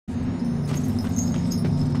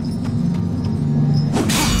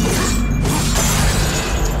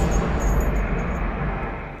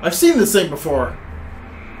I've seen this thing before.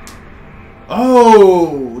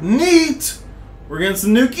 Oh, neat! We're getting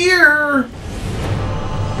some new gear!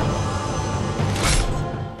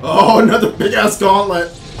 Oh, another big-ass gauntlet.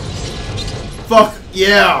 Fuck,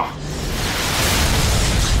 yeah!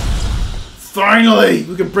 Finally!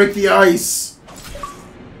 We can break the ice!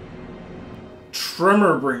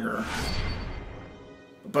 Tremor Bringer.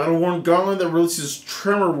 A battle-worn gauntlet that releases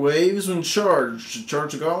tremor waves when charged. To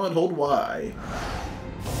charge a gauntlet, hold Y.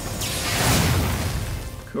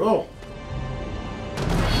 Cool.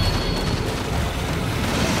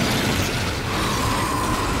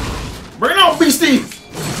 Bring it on, beastie!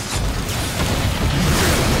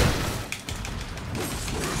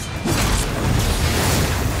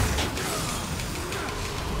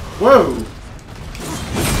 Whoa!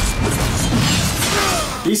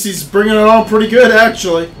 Beastie's bringing it on pretty good,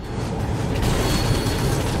 actually.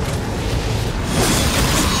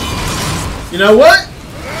 You know what?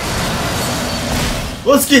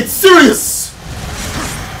 Let's get serious!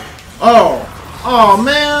 Oh. Oh,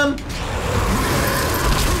 man!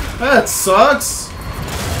 That sucks!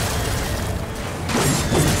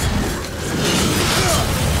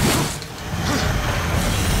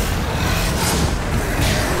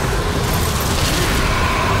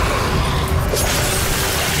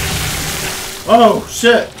 Oh,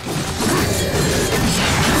 shit!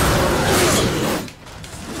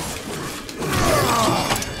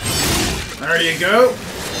 There you go!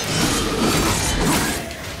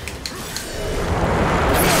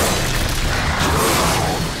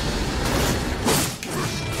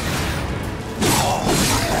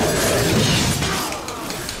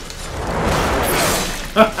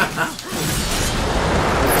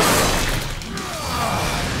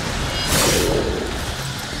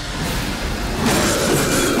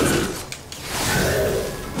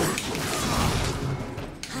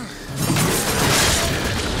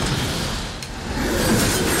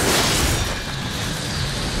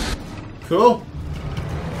 Cool.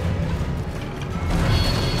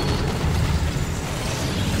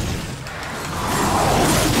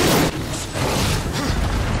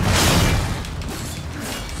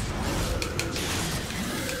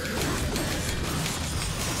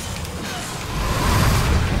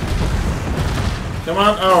 Come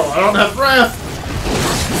on. Oh, I don't have breath.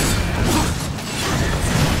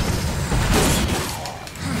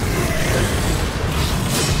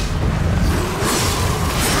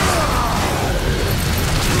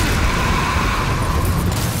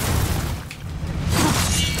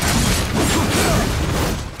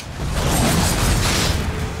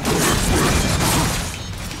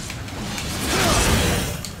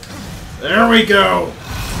 There we go.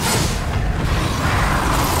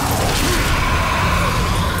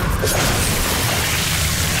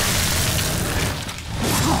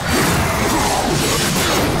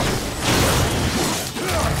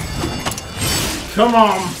 Come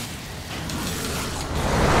on.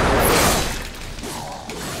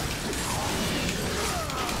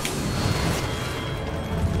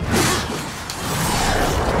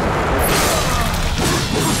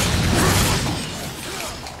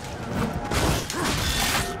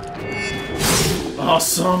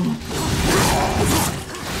 Awesome.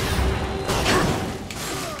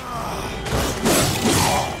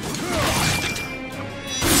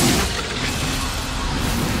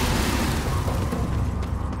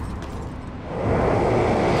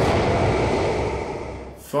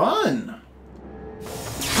 Fun.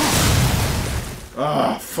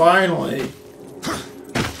 Ah, finally.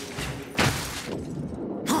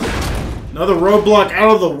 Another roadblock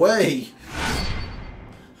out of the way.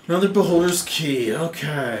 Another beholder's key.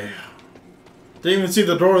 Okay. Didn't even see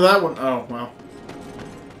the door of that one. Oh, well.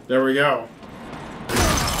 There we go.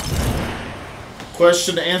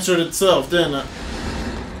 Question answered itself, didn't it?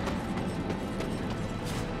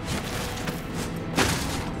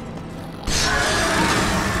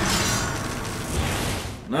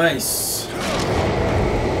 Nice.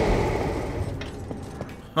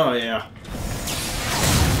 Oh, yeah.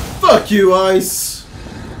 Fuck you, Ice!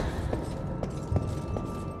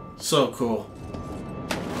 So cool.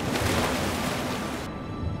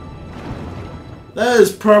 That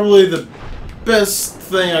is probably the best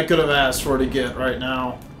thing I could have asked for to get right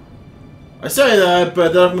now. I say that,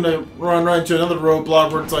 but then I'm gonna run right into another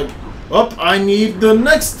roadblock where it's like, oh, I need the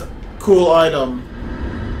next cool item.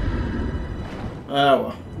 Ah,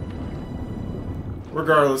 well.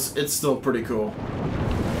 Regardless, it's still pretty cool.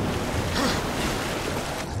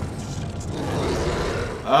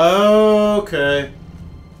 Okay.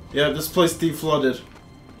 Yeah, this place deflooded.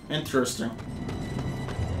 Interesting.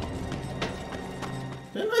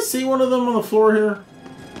 Didn't I see one of them on the floor here?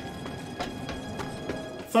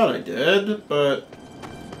 thought I did, but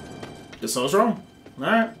guess I was wrong.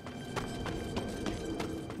 Alright.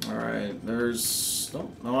 Alright, there's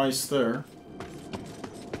no ice there.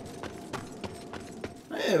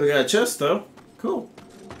 Hey, we got a chest though. Cool.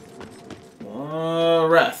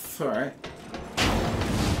 Wrath. Alright.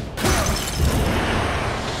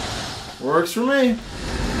 Works for me.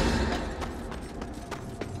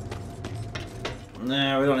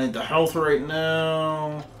 Nah, we don't need the health right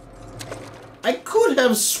now. I could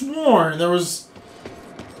have sworn there was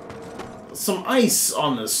some ice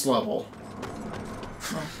on this level.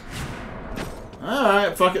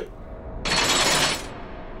 Alright, fuck it.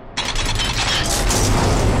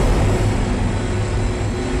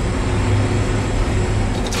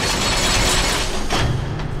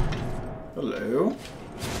 Hello.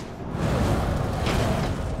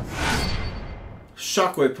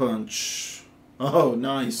 Shockwave punch. Oh,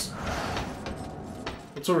 nice.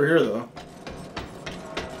 What's over here, though?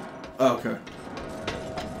 Oh, okay.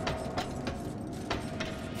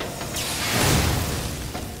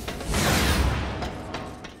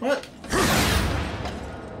 What?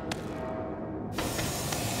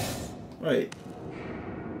 Wait.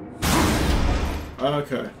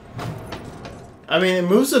 Okay. I mean, it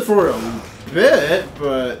moves it for a bit,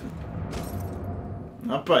 but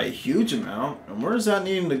not by a huge amount. And where is that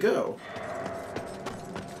needing to go?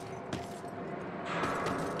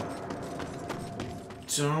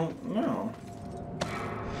 Don't know.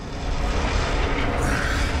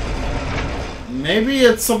 Maybe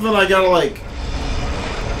it's something I gotta, like,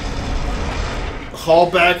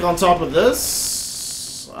 haul back on top of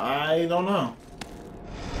this? I don't know.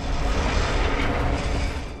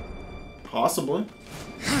 Possibly.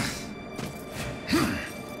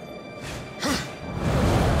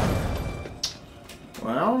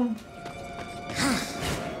 Well,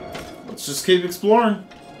 let's just keep exploring.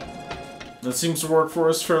 That seems to work for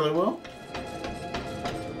us fairly well.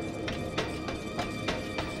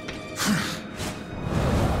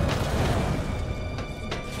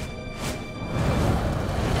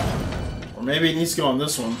 Or maybe it needs to go on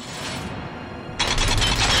this one.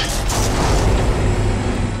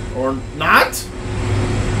 Or not?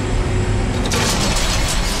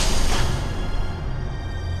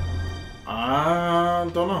 I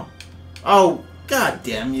don't know. Oh, god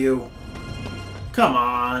damn you. Come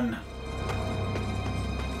on.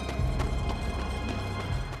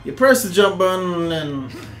 You press the jump button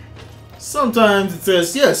and sometimes it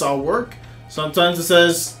says, yes, I'll work. Sometimes it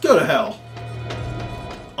says, go to hell.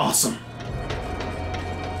 Awesome.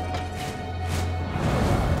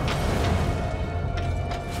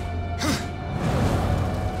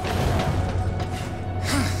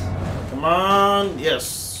 Come on.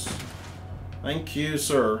 Yes. Thank you,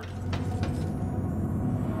 sir.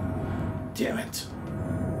 Damn it.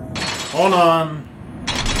 Hold on.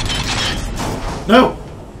 No!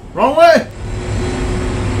 Wrong way!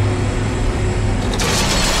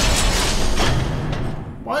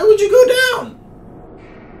 Why would you go down?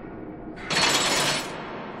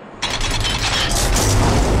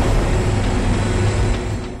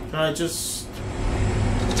 Can I just...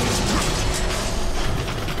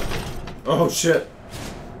 Oh shit.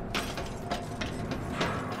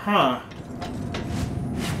 Huh.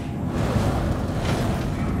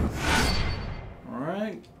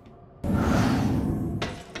 Alright.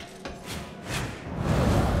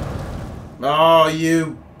 Oh,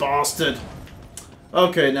 you bastard.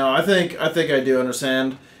 Okay, no, I think I do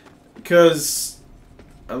understand. Because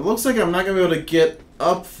it looks like I'm not gonna be able to get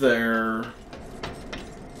up there.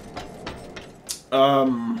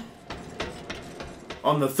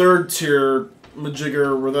 On the third tier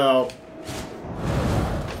majigger without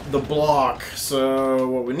the block. So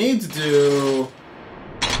what we need to do,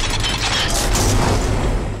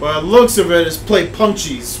 by the looks of it, is play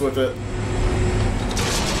punchies with it.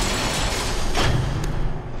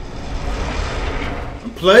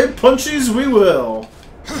 And play punchies we will.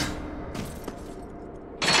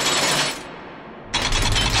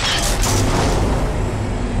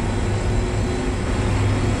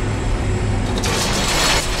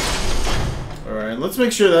 Alright, let's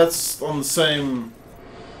make sure that's on the same...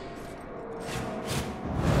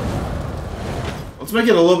 Let's make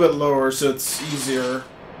it a little bit lower so it's easier.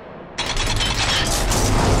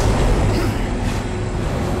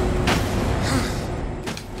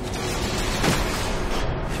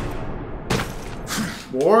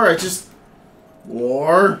 War?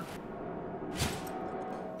 War?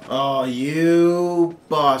 Oh, you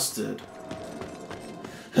bastard.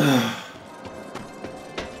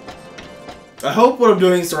 I hope what I'm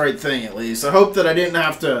doing is the right thing, at least. I hope that I didn't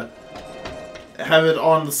have to have it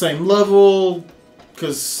on the same level,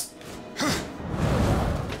 because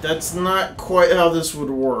That's not quite how this would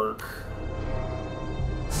work.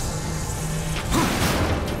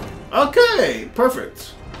 Okay,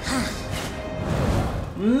 perfect.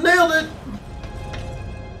 Nailed it!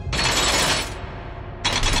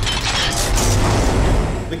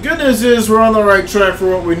 The good news is we're on the right track for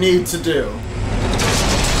what we need to do.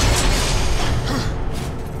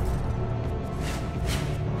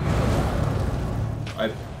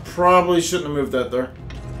 I probably shouldn't have moved that there.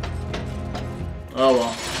 Oh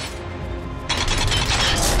well.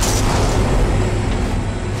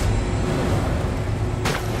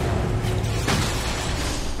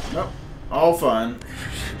 Nope. All fine.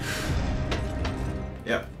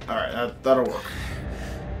 Yep. Alright, that'll work.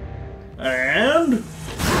 And...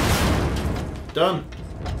 done.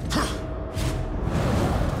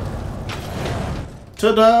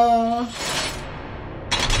 Ta-da!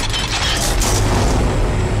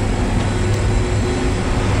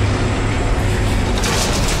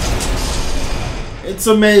 It's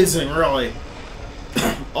amazing, really.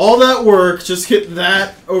 All that work, just hit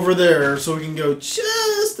that over there so we can go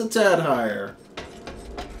just a tad higher.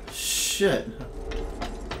 Shit.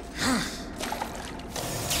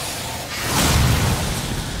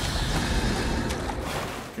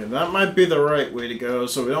 Okay, that might be the right way to go,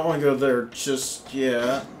 so we don't want to go there just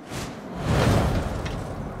yet.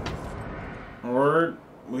 Or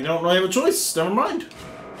we don't really have a choice. Never mind.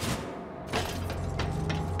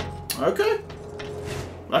 Okay.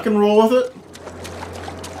 I can roll with it.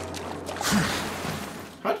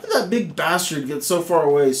 How did that big bastard get so far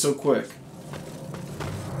away so quick?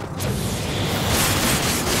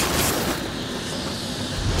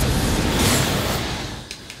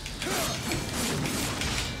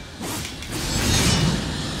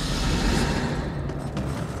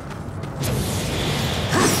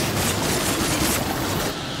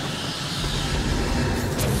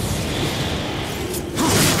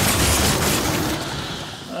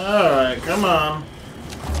 Alright, come on.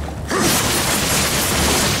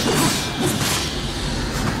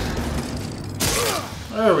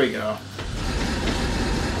 There we go.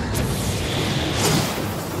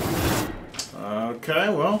 Okay,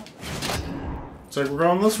 well. Looks like we're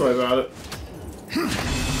going this way about it.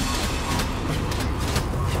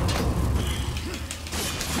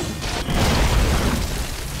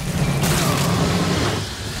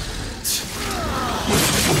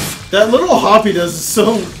 That little hop he does is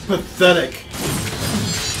so pathetic.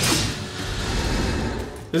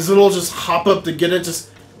 His little just hop up to get it, just,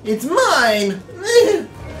 it's mine!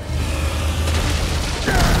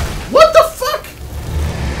 What the fuck?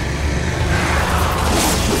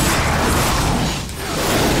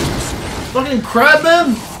 Fucking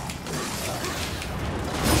crabman?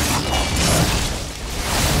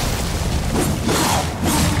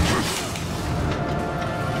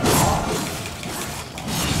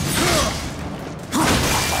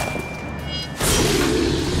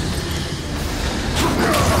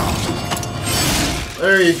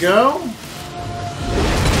 There you go.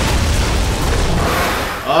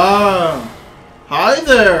 Ah, hi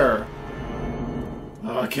there.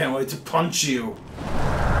 Oh, I can't wait to punch you.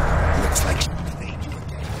 Looks like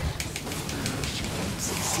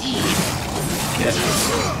succeed. Get it.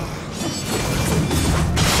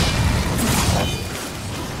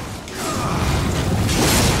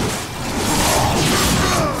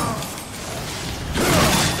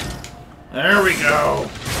 There we go.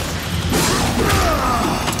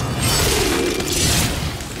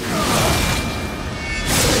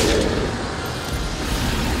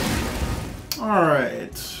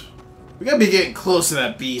 Alright. We gotta be getting close to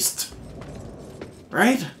that beast.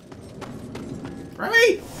 Right?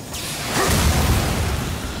 Right?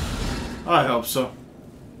 I hope so.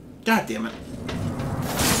 God damn it.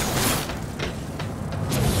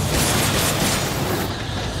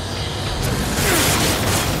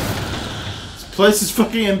 This place is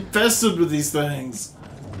fucking infested with these things.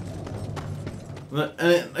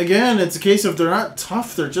 And again, it's a case of they're not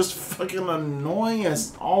tough, they're just fucking annoying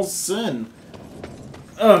as all sin.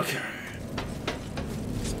 Okay.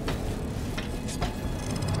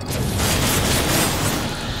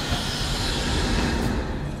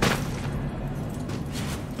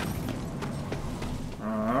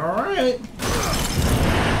 Alright.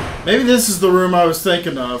 Maybe this is the room I was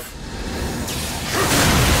thinking of.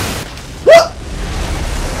 What?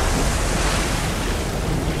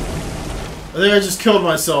 I think I just killed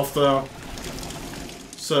myself, though.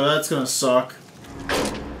 So that's gonna suck.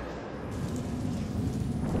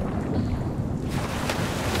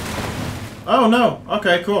 Oh, no.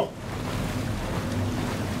 Okay, cool.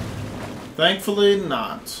 Thankfully,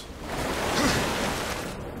 not.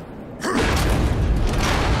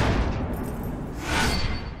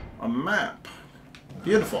 map.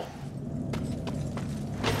 Beautiful.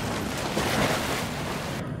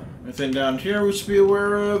 Anything down here we should be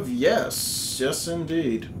aware of? Yes. Yes,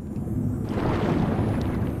 indeed.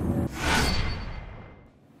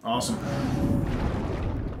 Awesome.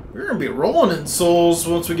 We're gonna be rolling in souls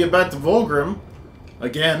once we get back to Volgrim.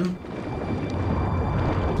 Again.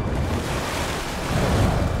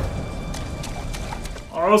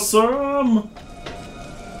 Awesome!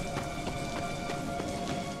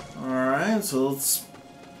 Alright, so let's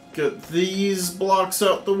get these blocks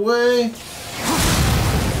out the way.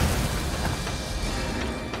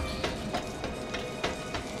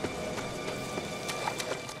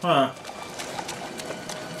 Huh.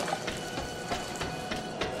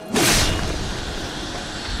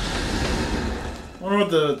 Wonder what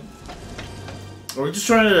the... Are we just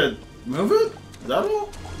trying to move it? Is that all?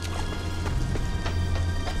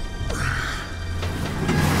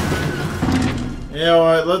 You know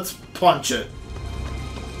what? Let's punch it.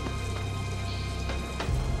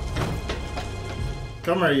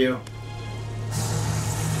 Come here, you.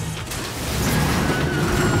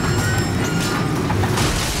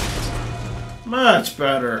 Much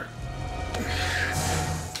better.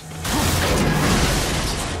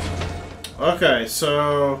 Okay,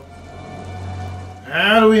 so...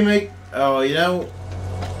 How do we make... Oh, you know...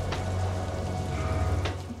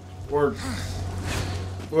 We're...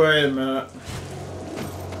 Wait a minute.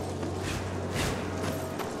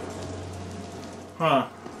 Huh.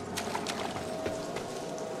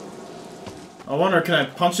 I wonder, can I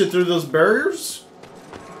punch it through those barriers?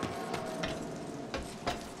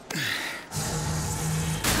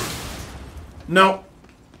 No.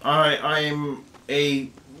 I'm a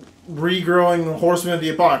regrowing horseman of the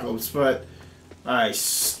apocalypse, but I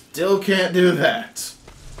still can't do that.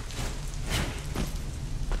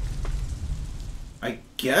 I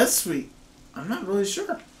guess I'm not really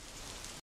sure.